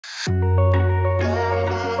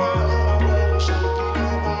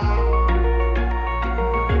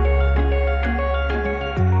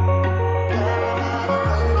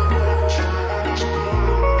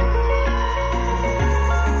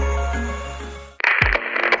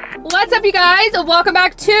What's up, you guys? Welcome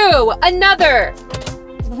back to another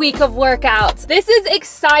week of workouts. This is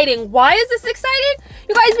exciting. Why is this exciting?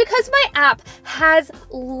 You guys, because my app has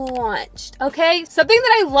launched, okay? Something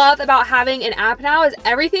that I love about having an app now is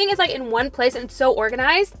everything is like in one place and so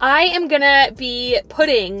organized. I am gonna be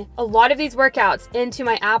putting a lot of these workouts into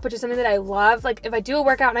my app, which is something that I love. Like if I do a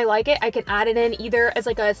workout and I like it, I can add it in either as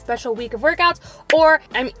like a special week of workouts, or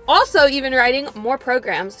I'm also even writing more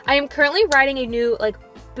programs. I am currently writing a new like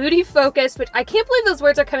booty focused, which I can't believe those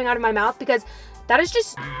words are coming out of my mouth because that is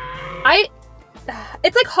just,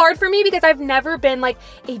 it's like hard for me because I've never been like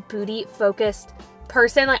a booty focused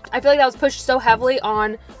person. Like I feel like that was pushed so heavily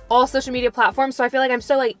on all social media platforms. So I feel like I'm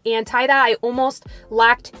so like anti that. I almost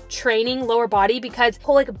lacked training lower body because the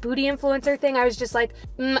whole like booty influencer thing, I was just like,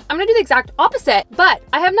 I'm gonna do the exact opposite. But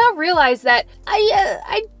I have now realized that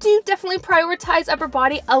I do definitely prioritize upper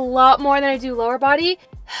body a lot more than I do lower body.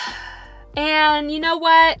 And you know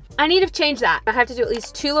what? I need to change that. I have to do at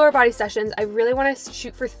least 2 lower body sessions. I really want to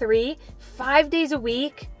shoot for 3. 5 days a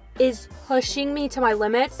week is pushing me to my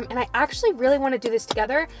limits. And I actually really want to do this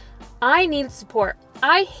together. I need support.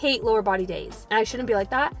 I hate lower body days. And I shouldn't be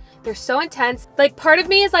like that. They're so intense. Like part of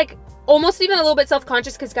me is like almost even a little bit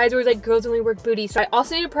self-conscious because guys are always like, girls only work booty. So I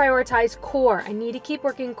also need to prioritize core. I need to keep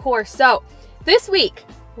working core. So this week,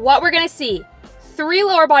 what we're going to see, 3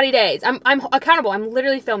 lower body days. I'm accountable. I'm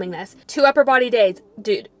literally filming this. 2 upper body days.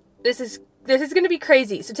 Dude, this is gonna be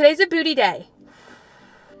crazy. So today's a booty day.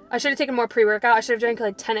 I should have taken more pre-workout. I should have drank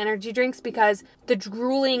like 10 energy drinks because the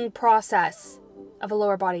drooling process of a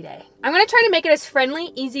lower body day. I'm gonna try to make it as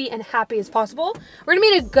friendly, easy, and happy as possible. We're gonna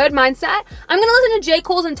be in a good mindset. I'm gonna listen to J.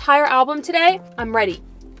 Cole's entire album today. I'm ready.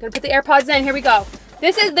 Gonna put the AirPods in. Here we go.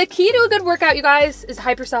 This is the key to a good workout, you guys, is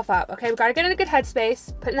hype yourself up, okay? We gotta get in a good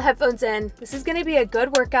headspace, putting the headphones in. This is gonna be a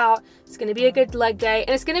good workout. It's gonna be a good leg day,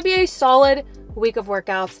 and it's gonna be a solid week of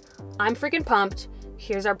workouts. I'm freaking pumped.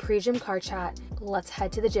 Here's our pre-gym car chat. Let's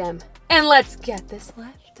head to the gym, and let's get this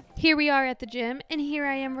lift. Here we are at the gym, and here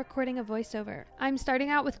I am recording a voiceover. I'm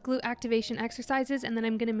starting out with glute activation exercises, and then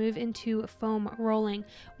I'm going to move into foam rolling.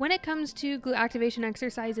 When it comes to glute activation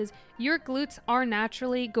exercises, your glutes are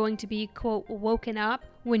naturally going to be, quote, woken up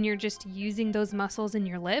when you're just using those muscles in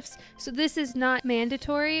your lifts. So this is not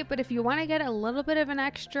mandatory, but if you want to get a little bit of an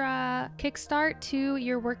extra kickstart to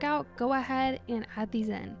your workout, go ahead and add these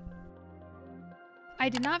in. I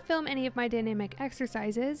did not film any of my dynamic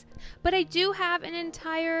exercises, but I do have an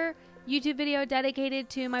entire YouTube video dedicated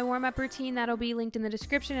to my warm-up routine that'll be linked in the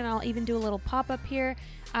description, and I'll even do a little pop-up here.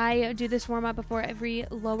 I do this warm-up before every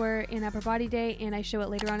lower and upper body day, and I show it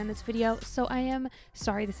later on in this video, so I am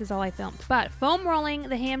sorry this is all I filmed. But foam rolling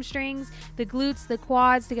the hamstrings, the glutes, the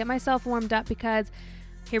quads to get myself warmed up because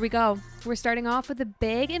here we go. We're starting off with a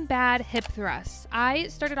big and bad hip thrust. I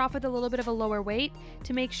started off with a little bit of a lower weight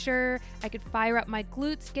to make sure I could fire up my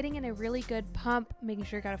glutes, getting in a really good pump, making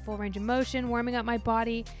sure I got a full range of motion, warming up my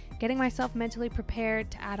body, getting myself mentally prepared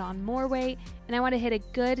to add on more weight. And I want to hit a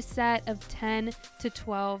good set of 10 to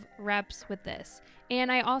 12 reps with this.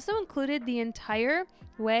 And I also included the entire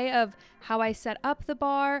way of how I set up the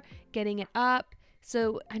bar, getting it up.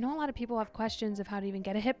 So I know a lot of people have questions of how to even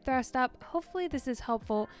get a hip thrust up. Hopefully this is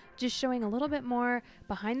helpful, just showing a little bit more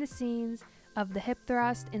behind the scenes of the hip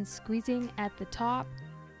thrust and squeezing at the top.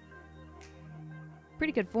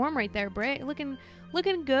 Pretty good form right there, Britt. Looking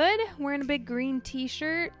good. Wearing a big green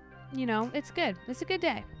t-shirt. You know, it's good. It's a good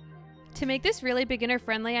day. To make this really beginner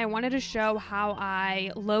friendly, I wanted to show how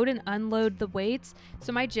I load and unload the weights.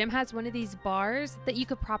 So my gym has one of these bars that you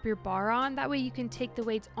could prop your bar on. That way you can take the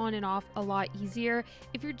weights on and off a lot easier.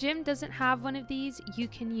 If your gym doesn't have one of these, you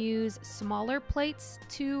can use smaller plates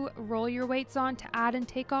to roll your weights on to add and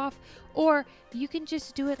take off. Or you can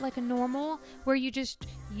just do it like a normal, where you just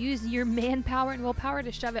use your manpower and willpower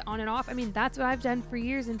to shove it on and off. I mean, that's what I've done for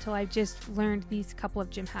years until I just learned these couple of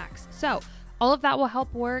gym hacks. So all of that will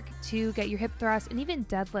help work to get your hip thrusts and even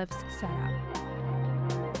deadlifts set up.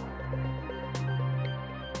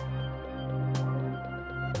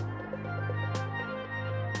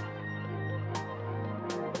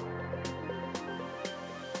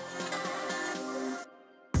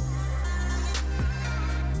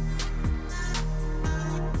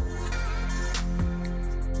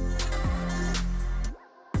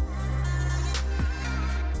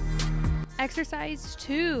 Exercise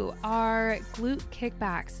 2 are glute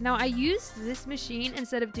kickbacks. Now I use this machine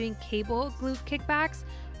instead of doing cable glute kickbacks.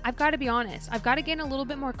 I've got to be honest, I've got to gain a little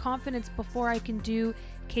bit more confidence before I can do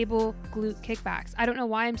cable glute kickbacks. I don't know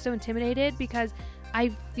why I'm so intimidated because I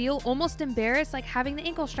feel almost embarrassed like having the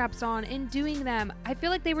ankle straps on and doing them. I feel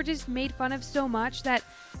like they were just made fun of so much that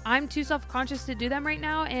I'm too self-conscious to do them right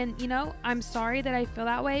now. And you know, I'm sorry that I feel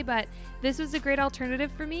that way, but this was a great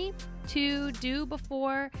alternative for me to do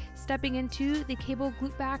before stepping into the cable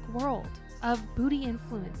glute back world of booty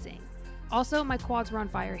influencing. Also, my quads were on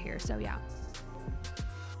fire here, so yeah.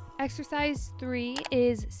 Exercise 3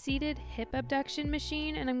 is seated hip abduction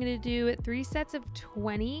machine, and I'm going to do 3 sets of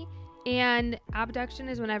 20. And abduction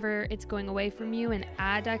is whenever it's going away from you, and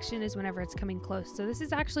adduction is whenever it's coming close. So this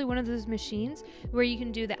is actually one of those machines where you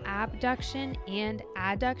can do the abduction and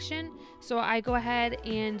adduction. So I go ahead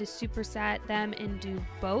and superset them and do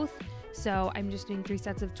both. So I'm just doing 3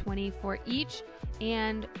 sets of 20 for each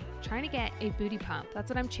and trying to get a booty pump. That's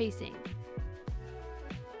what I'm chasing.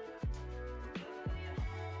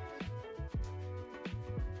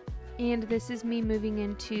 And this is me moving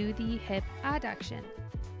into the hip adduction.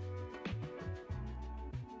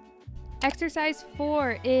 Exercise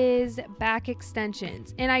 4 is back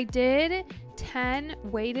extensions, and I did 10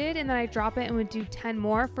 weighted, and then I drop it and would do 10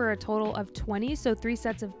 more for a total of 20, so 3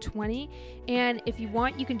 sets of 20. And if you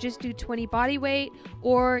want, you can just do 20 body weight,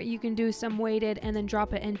 or you can do some weighted and then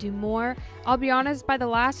drop it and do more. I'll be honest, by the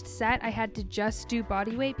last set I had to just do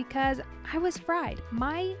body weight because I was fried.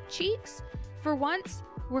 My cheeks, for once,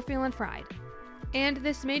 were feeling fried. And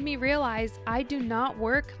this made me realize I do not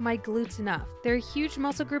work my glutes enough. They're a huge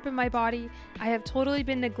muscle group in my body. I have totally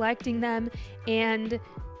been neglecting them, and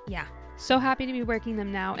yeah, so happy to be working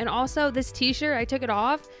them now. And also this t-shirt, I took it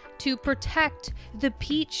off to protect the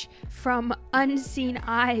peach from unseen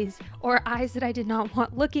eyes, or eyes that I did not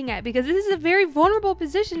want looking at, because this is a very vulnerable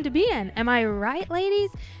position to be in. Am I right,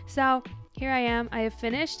 ladies? So here I am. I have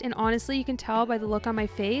finished, and honestly, you can tell by the look on my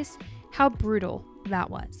face how brutal that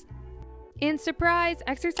was. And surprise,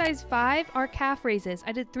 exercise 5 are calf raises.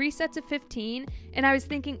 I did 3 sets of 15, and I was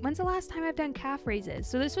thinking, when's the last time I've done calf raises?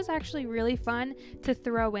 So this was actually really fun to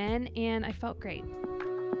throw in, and I felt great.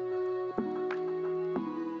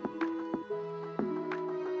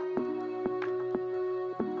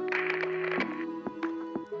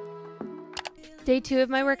 Day 2 of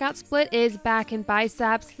my workout split is back and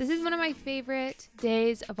biceps. This is one of my favorite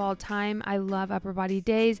days of all time. I love upper body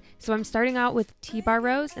days. So I'm starting out with T-bar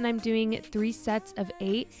rows, and I'm doing 3 sets of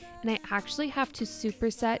 8. And I actually have to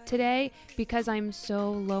superset today because I'm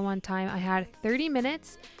so low on time. I had 30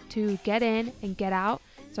 minutes to get in and get out.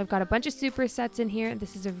 So I've got a bunch of supersets in here.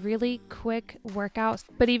 This is a really quick workout,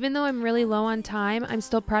 but even though I'm really low on time, I'm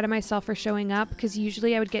still proud of myself for showing up, because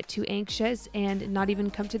usually I would get too anxious and not even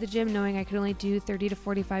come to the gym knowing I could only do 30 to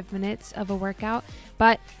 45 minutes of a workout.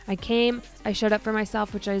 But I came, I showed up for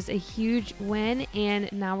myself, which is a huge win. And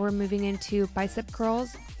now we're moving into bicep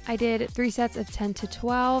curls. I did 3 sets of 10 to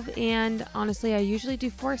 12, and honestly, I usually do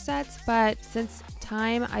 4 sets, but since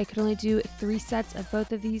time, I could only do 3 sets of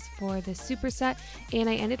both of these for the superset, and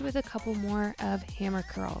I ended with a couple more of hammer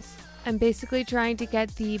curls. I'm basically trying to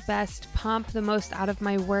get the best pump, the most out of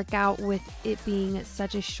my workout with it being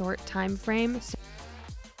such a short time frame.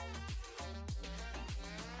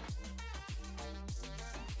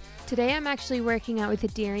 Today I'm actually working out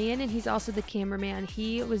with Darian, and he's also the cameraman.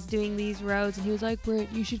 He was doing these rows and he was like, Britt,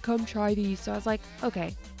 you should come try these. So I was like,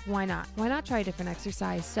 okay, why not? Why not try a different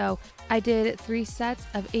exercise? So I did 3 sets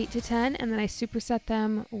of 8 to 10, and then I superset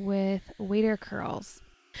them with waiter curls.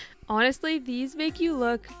 Honestly, these make you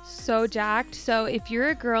look so jacked. So if you're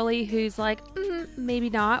a girly who's like, maybe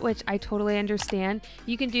not, which I totally understand,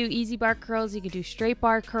 you can do easy bar curls, you can do straight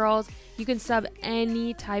bar curls, you can sub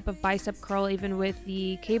any type of bicep curl, even with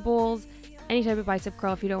the cables, any type of bicep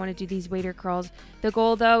curl if you don't want to do these waiter curls. The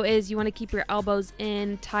goal though is you want to keep your elbows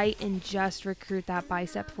in tight and just recruit that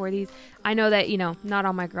bicep for these. I know that, you know, not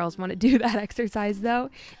all my girls want to do that exercise though.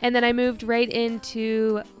 And then I moved right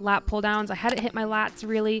into lat pull downs. I hadn't hit my lats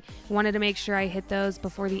really, wanted to make sure I hit those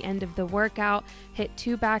before the end of the workout. Hit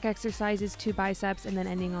 2 back exercises, 2 biceps, and then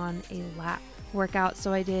ending on a lat workout.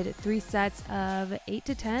 So I did 3 sets of 8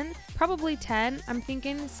 to 10, probably 10 I'm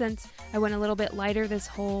thinking, since I went a little bit lighter this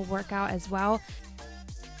whole workout as well.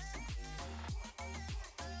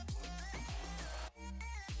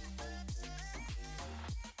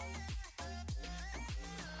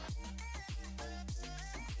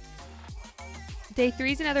 Day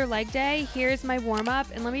 3 is another leg day. Here's my warm-up,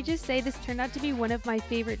 and let me just say this turned out to be one of my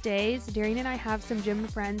favorite days. Darian and I have some gym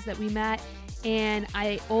friends that we met, and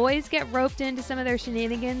I always get roped into some of their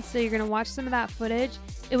shenanigans, so you're gonna watch some of that footage.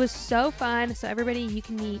 It was so fun. So everybody, you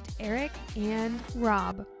can meet Eric and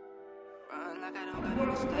Rob.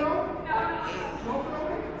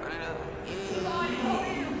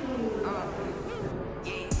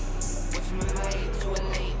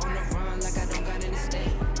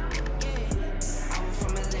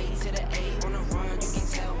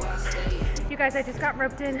 guys, I just got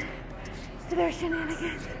roped in to their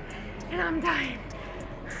shenanigans and I'm dying.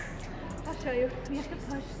 I'll show you. We have to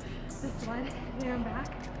push the sled there and back.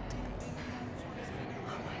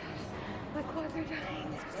 My quads are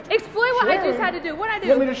dying. Explain what I just had to do. What I do?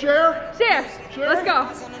 You want me to share? Share. Let's go.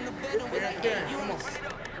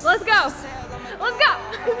 Let's go. Let's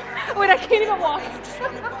go. Wait, I can't even walk.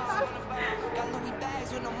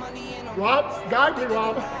 Rob, guide me,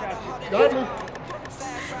 Rob. Guide me.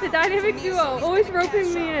 The dynamic duo, always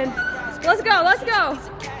roping me in. Let's go, let's go.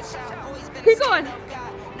 Keep going.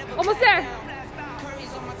 Almost there.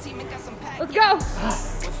 Let's go.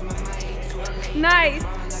 Nice.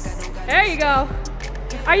 There you go.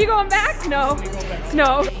 Are you going back? No.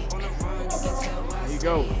 No. There you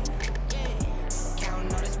go.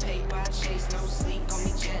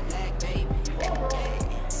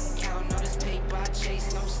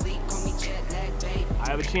 I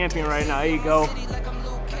have a champion right now. There you go.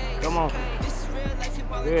 Come on.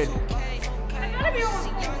 Good.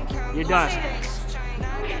 You're done.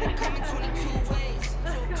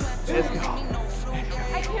 Let's go.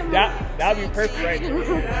 That'd be perfect right there.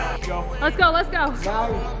 Let's go. Let's go, let's go.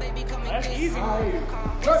 That's easy.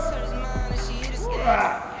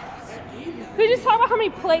 Could you just talk about how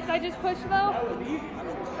many plates I just pushed though? That was easy.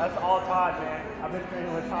 That's all Todd, man. I've been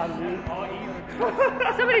training with Todd Lee. All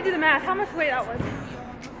easy. Somebody do the math. How much weight that was?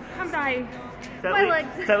 I'm dying. My legs.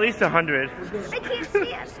 It's at least 100. I can't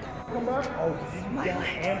see it. Oh, did you down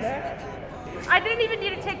and back? I didn't even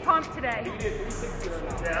need to take pump today.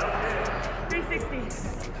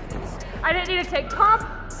 360. I didn't need to take pump.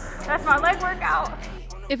 That's my leg workout.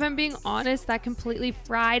 If I'm being honest, that completely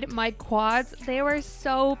fried my quads. They were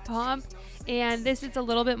so pumped. And this is a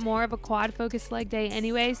little bit more of a quad focused leg day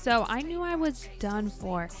anyway, so I knew I was done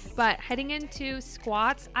for. But heading into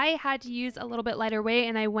squats, I had to use a little bit lighter weight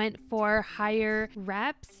and I went for higher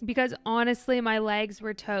reps because honestly my legs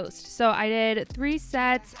were toast. So I did 3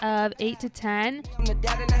 sets of 8 to 10.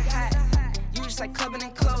 You just like clubbing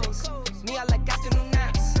and clothes. Me, I like afternoon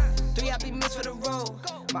naps. 3 I be missed for the road.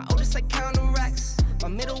 My oldest like counting racks. My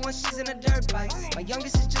middle one, she's in a dirt bike. My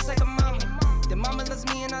youngest is just like a mama. The mama loves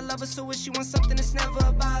me and I love her, so if she wants something, it's never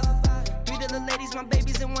a bother. 3 little ladies, my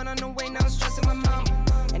babies, and 1 on the way. Now I'm stressing my mama.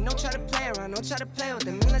 And don't try to play around, don't try to play with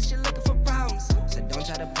them unless you're looking for problems. So don't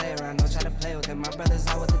try to play around, don't try to play with them. My brothers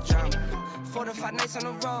out with the drama. 4 to 5 nights on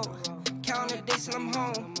the road, counting the days till I'm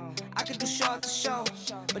home. I could do show after show,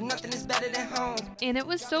 but nothing is better than home. And it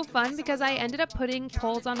was so fun because I ended up putting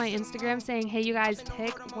polls on my Instagram saying, hey, you guys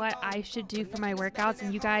pick what I should do for my workouts,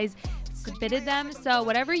 and you guys submitted them. So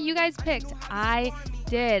whatever you guys picked, I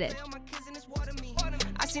did.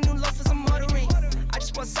 I see new loafers, I'm ordering. I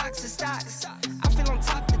just want socks and stocks. I feel on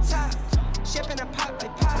top to top. Shipping a pop by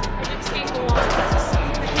pop.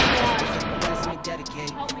 Dedicate.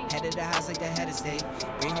 Head of the house like the head of state.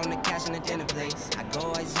 Bring home the cash in the dinner plate. I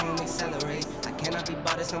go, I zoom, accelerate. I cannot be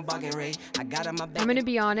bought, it's no bargain rate. I got on my back. I'm gonna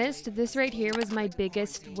be honest, this right here was my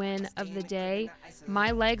biggest win of the day. My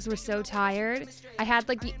legs were so tired. I had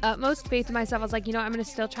like the utmost faith in myself. I was like, you know, I'm gonna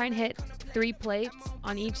still try and hit 3 plates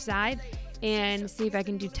on each side and see if I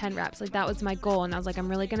can do 10 reps. Like that was my goal. And I was like, I'm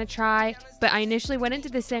really gonna try. But I initially went into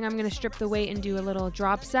this saying I'm gonna strip the weight and do a little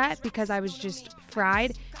drop set because I was just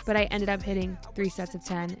fried. But I ended up hitting 3 sets of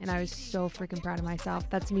 10 and I was so freaking proud of myself.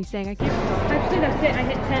 That's me saying I can't. Actually, that's it, I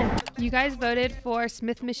hit 10. You guys voted for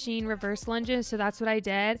Smith machine reverse lunges, so that's what I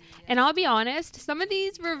did. And I'll be honest, some of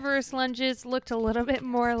these reverse lunges looked a little bit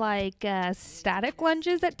more like static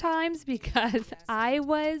lunges at times because I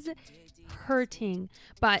was hurting.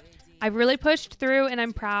 But I really pushed through and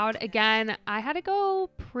I'm proud. Again, I had to go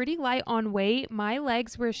pretty light on weight. My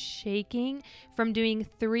legs were shaking from doing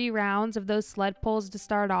 3 rounds of those sled pulls to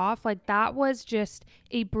start off. Like that was just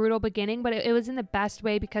a brutal beginning, but it was in the best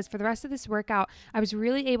way because for the rest of this workout, I was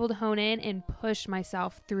really able to hone in and push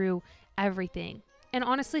myself through everything. And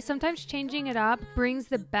honestly, sometimes changing it up brings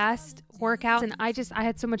the best workouts, and I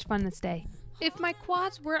had so much fun this day. If my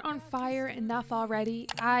quads weren't on fire enough already,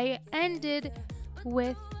 I ended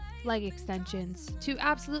with leg extensions to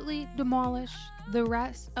absolutely demolish the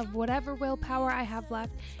rest of whatever willpower I have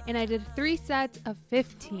left, and I did 3 sets of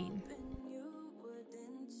 15.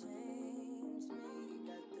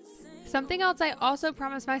 Something else I also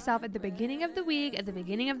promised myself at the beginning of the week, at the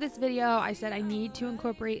beginning of this video, I said I need to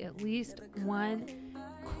incorporate at least 1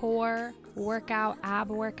 core workout,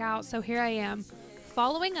 ab workout. So here I am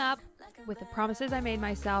following up with the promises I made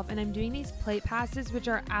myself, and I'm doing these plate passes, which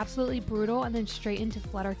are absolutely brutal, and then straight into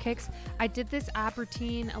flutter kicks. I did this ab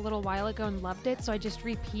routine a little while ago and loved it, so I just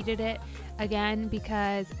repeated it again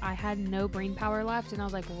because I had no brain power left, and I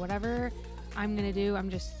was like, whatever I'm gonna do. I'm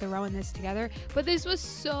just throwing this together. But this was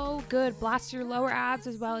so good. Blasts your lower abs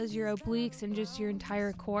as well as your obliques and just your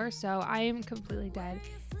entire core. So I am completely dead,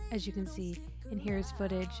 as you can see. And here's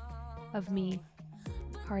footage of me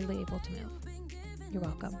hardly able to move. You're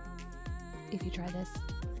welcome. If you try this,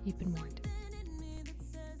 you've been warned.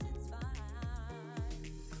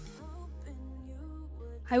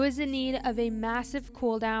 I was in need of a massive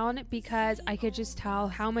cool down because I could just tell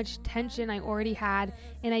how much tension I already had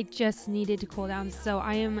and I just needed to cool down. So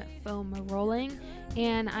I am foam rolling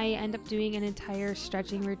and I end up doing an entire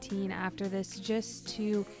stretching routine after this just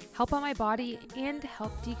to help out my body and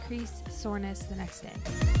help decrease soreness the next day.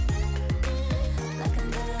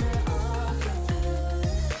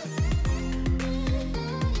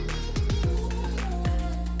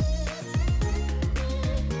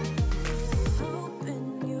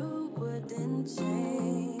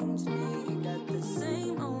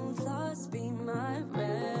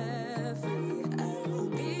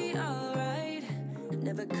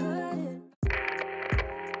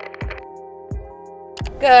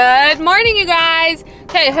 Good morning, you guys.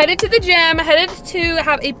 Okay, headed to the gym, headed to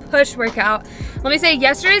have a push workout. Let me say,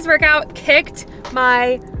 yesterday's workout kicked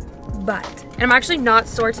my butt. And I'm actually not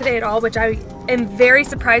sore today at all, which I am very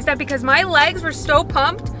surprised at because my legs were so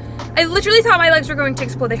pumped. I literally thought my legs were going to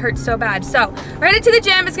explode. They hurt so bad. So, we're headed to the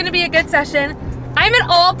gym. It's gonna be a good session. I'm in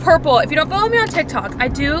all purple. If you don't follow me on TikTok, I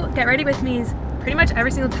do get ready with me's pretty much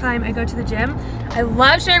every single time I go to the gym. I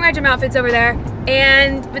love sharing my gym outfits over there.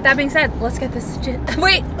 And with that being said, let's get this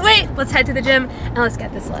wait, let's head to the gym and let's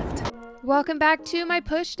get this lift. Welcome back to my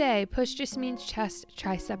push day. Push just means chest,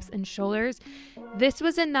 triceps, and shoulders. This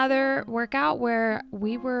was another workout where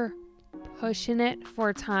we were pushing it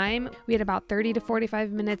for time. We had about 30 to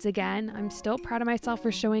 45 minutes again. I'm still proud of myself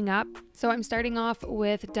for showing up. So I'm starting off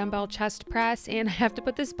with dumbbell chest press, and I have to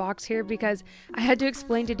put this box here because I had to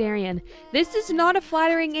explain to Darian, this is not a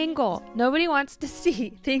flattering angle. Nobody wants to see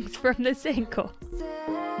things from this angle.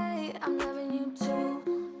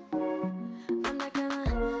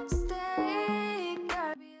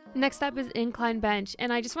 Next up is incline bench,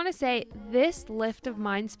 and I just want to say this lift of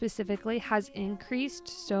mine specifically has increased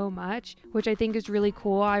so much, which I think is really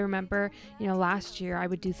cool. I remember, last year I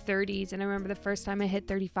would do 30s, and I remember the first time I hit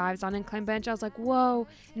 35s on incline bench, I was like, whoa,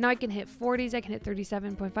 now I can hit 40s, I can hit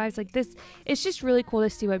 37.5s. Like this, it's just really cool to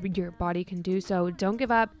see what your body can do. So don't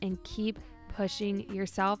give up and keep pushing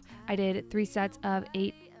yourself. I did 3 sets of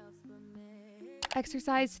 8.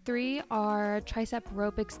 Exercise 3 are tricep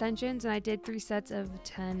rope extensions, and I did 3 sets of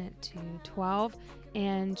 10 to 12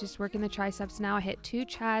 and just working the triceps. Now I hit 2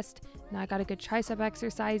 chest. Now I got a good tricep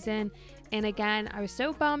exercise in. And again, I was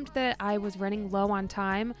so bummed that I was running low on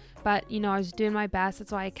time, but I was doing my best.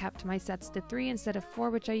 That's why I kept my sets to 3 instead of 4,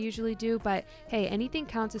 which I usually do. But hey, anything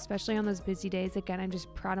counts, especially on those busy days. Again, I'm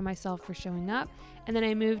just proud of myself for showing up. And then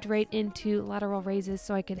I moved right into lateral raises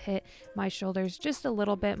so I could hit my shoulders just a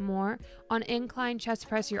little bit more. On incline chest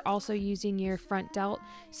press, you're also using your front delt.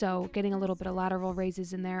 So getting a little bit of lateral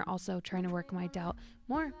raises in there, also trying to work my delt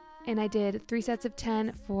more. And I did 3 sets of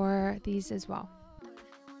 10 for these as well.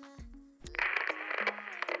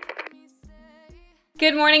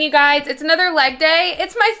 Good morning, you guys. It's another leg day.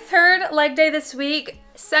 It's my 3rd leg day this week.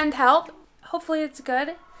 Send help. Hopefully it's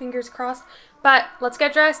good. Fingers crossed. But let's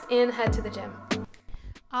get dressed and head to the gym.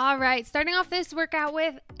 All right, starting off this workout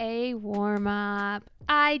with a warm-up.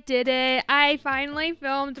 I did it. I finally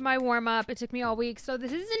filmed my warm-up. It took me all week. So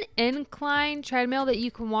this is an incline treadmill that you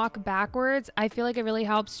can walk backwards. I feel like it really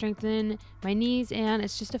helps strengthen my knees, and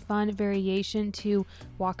it's just a fun variation to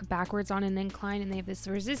walk backwards on an incline, and they have this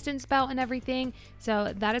resistance belt and everything.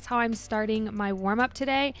 So that is how I'm starting my warm-up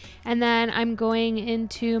today. And then I'm going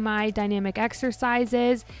into my dynamic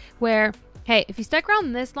exercises where, hey, if you stuck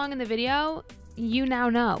around this long in the video, you now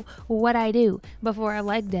know what I do before a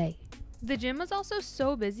leg day. The gym was also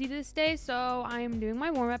so busy this day, so I'm doing my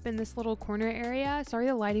warm-up in this little corner area. Sorry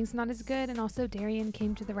the lighting's not as good, and also Darian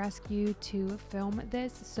came to the rescue to film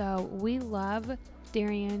this, so we love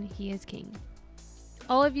Darian. He is king.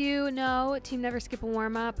 All of you know team never skip a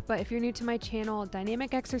warm-up, but if you're new to my channel,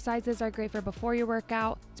 dynamic exercises are great for before your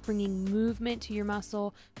workout. It's bringing movement to your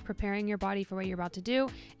muscle, preparing your body for what you're about to do,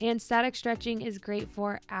 and static stretching is great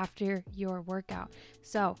for after your workout.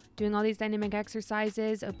 So doing all these dynamic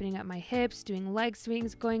exercises, opening up my hips, doing leg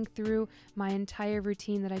swings, going through my entire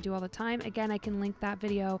routine that I do all the time. Again, I can link that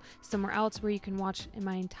video somewhere else where you can watch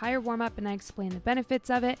my entire warm-up and I explain the benefits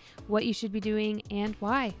of it, what you should be doing, and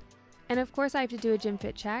why. And of course, I have to do a gym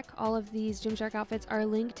fit check. All of these Gymshark outfits are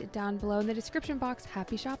linked down below in the description box.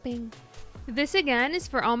 Happy shopping! This again is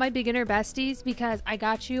for all my beginner besties because I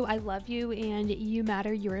got you, I love you, and you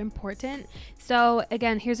matter, you're important. So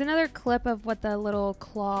again, here's another clip of what the little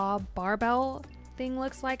claw barbell thing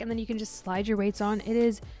looks like, and then you can just slide your weights on. It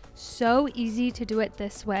is so easy to do it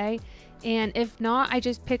this way, and if not, I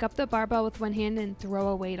just pick up the barbell with one hand and throw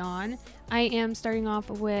a weight on. I am starting off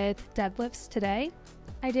with deadlifts today.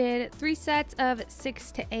 I did 3 sets of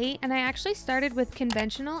 6 to 8, and I actually started with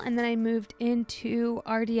conventional and then I moved into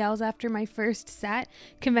RDLs after my first set.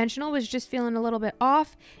 Conventional was just feeling a little bit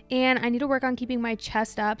off and I need to work on keeping my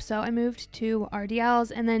chest up, so I moved to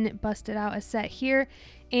RDLs and then busted out a set here.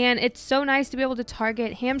 And it's so nice to be able to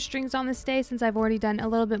target hamstrings on this day since I've already done a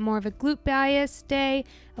little bit more of a glute bias day,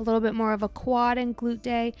 a little bit more of a quad and glute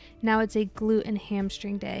day. Now it's a glute and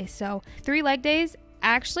hamstring day. So 3 leg days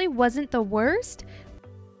actually wasn't the worst.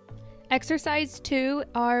 Exercise 2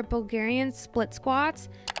 are Bulgarian split squats,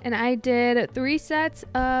 and I did 3 sets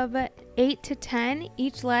of 8 to 10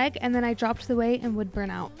 each leg, and then I dropped the weight and would burn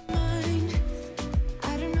out.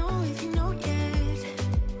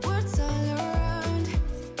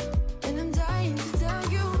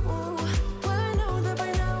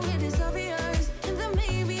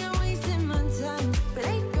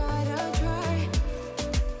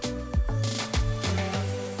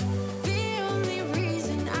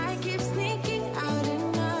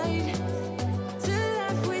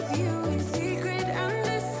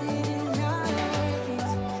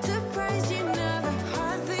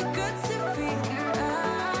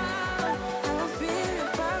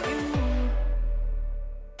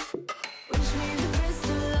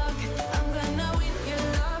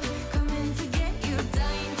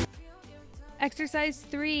 Exercise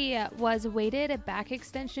 3 was weighted back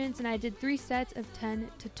extensions, and I did 3 sets of 10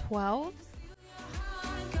 to 12.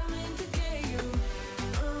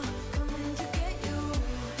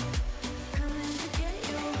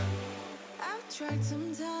 I've tried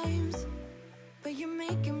sometimes, but you're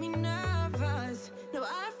making me nervous. No,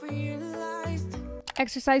 I've realized.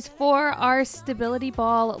 Exercise 4 are stability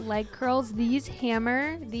ball leg curls. These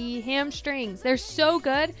hammer the hamstrings. They're so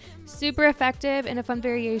good, super effective, and a fun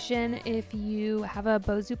variation if you have a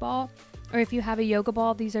Bosu ball or if you have a yoga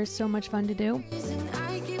ball. These are so much fun to do.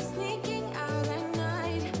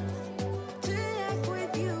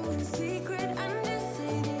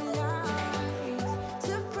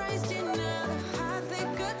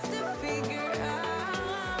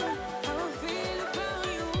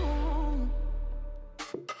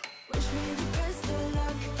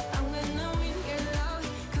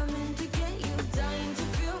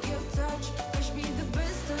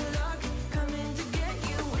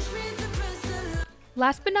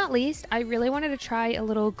 Last but not least, I really wanted to try a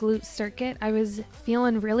little glute circuit. I was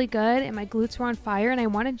feeling really good and my glutes were on fire and I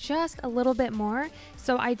wanted just a little bit more.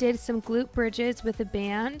 So I did some glute bridges with a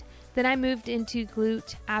band. Then I moved into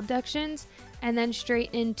glute abductions and then straight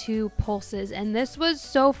into pulses. And this was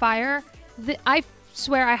so fire. I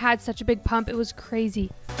swear I had such a big pump. It was crazy.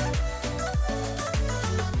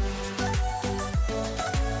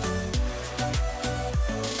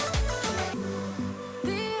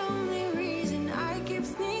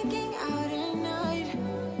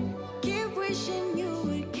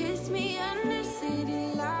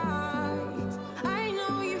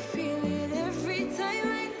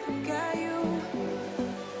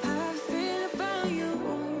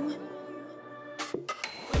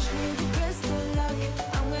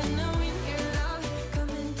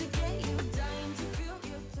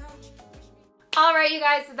 All right, you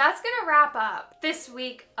guys, so that's gonna wrap up this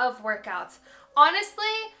week of workouts. Honestly,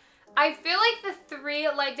 I feel like the 3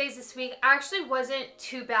 leg days this week actually wasn't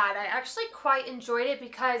too bad. I actually quite enjoyed it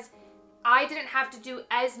because I didn't have to do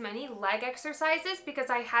as many leg exercises because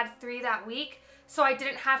I had 3 that week. So I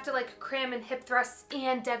didn't have to like cram in hip thrusts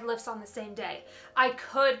and deadlifts on the same day. I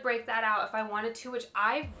could break that out if I wanted to, which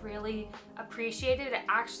I really appreciated. It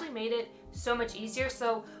actually made it so much easier.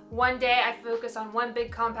 So one day I focus on one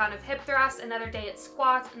big compound of hip thrusts, another day it's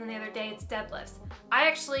squats, and then the other day it's deadlifts. I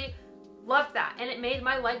actually loved that, and it made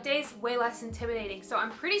my leg days way less intimidating. So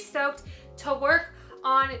I'm pretty stoked to work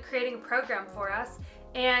on creating a program for us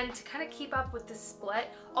and to kind of keep up with the split.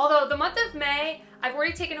 Although the month of May, I've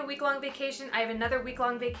already taken a week-long vacation. I have another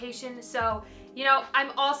week-long vacation. So, you know,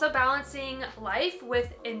 I'm also balancing life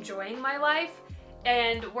with enjoying my life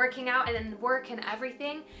and working out and then work and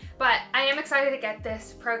everything. But I am excited to get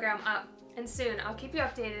this program up, and soon I'll keep you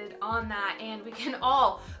updated on that and we can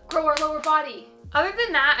all grow our lower body. Other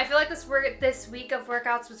than that, I feel like this week of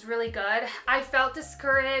workouts was really good. I felt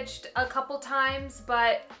discouraged a couple times,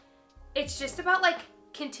 but it's just about like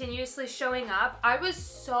continuously showing up. I was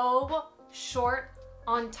so short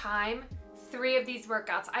on time 3 of these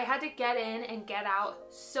workouts. I had to get in and get out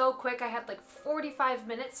so quick. I had like 45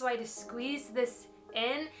 minutes, so I had to squeeze this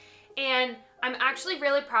in. And I'm actually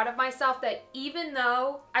really proud of myself that even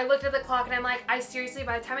though I looked at the clock and I'm like, I seriously,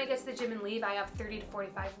 by the time I get to the gym and leave, I have 30 to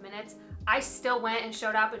 45 minutes. I still went and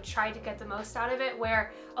showed up and tried to get the most out of it,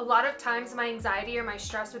 where a lot of times my anxiety or my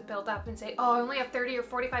stress would build up and say, oh, I only have 30 or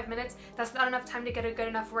 45 minutes. That's not enough time to get a good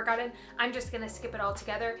enough workout in. I'm just gonna skip it all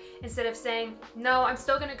together, instead of saying, no, I'm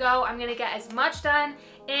still gonna go. I'm gonna get as much done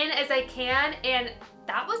in as I can. And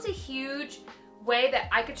that was a huge way that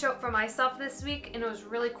I could show up for myself this week, and it was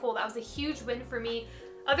really cool. That was a huge win for me.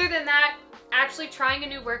 Other than that, actually trying a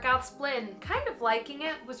new workout split and kind of liking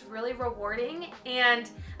it was really rewarding, and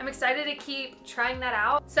I'm excited to keep trying that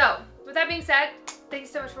out. So with that being said, thank you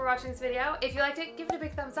so much for watching this video. If you liked it, give it a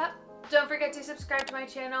big thumbs up. Don't forget to subscribe to my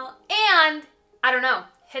channel, and I don't know,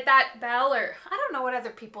 hit that bell, or I don't know what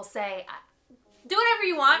other people say. Do whatever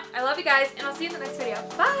you want. I love you guys, and I'll see you in the next video.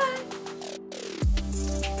 Bye!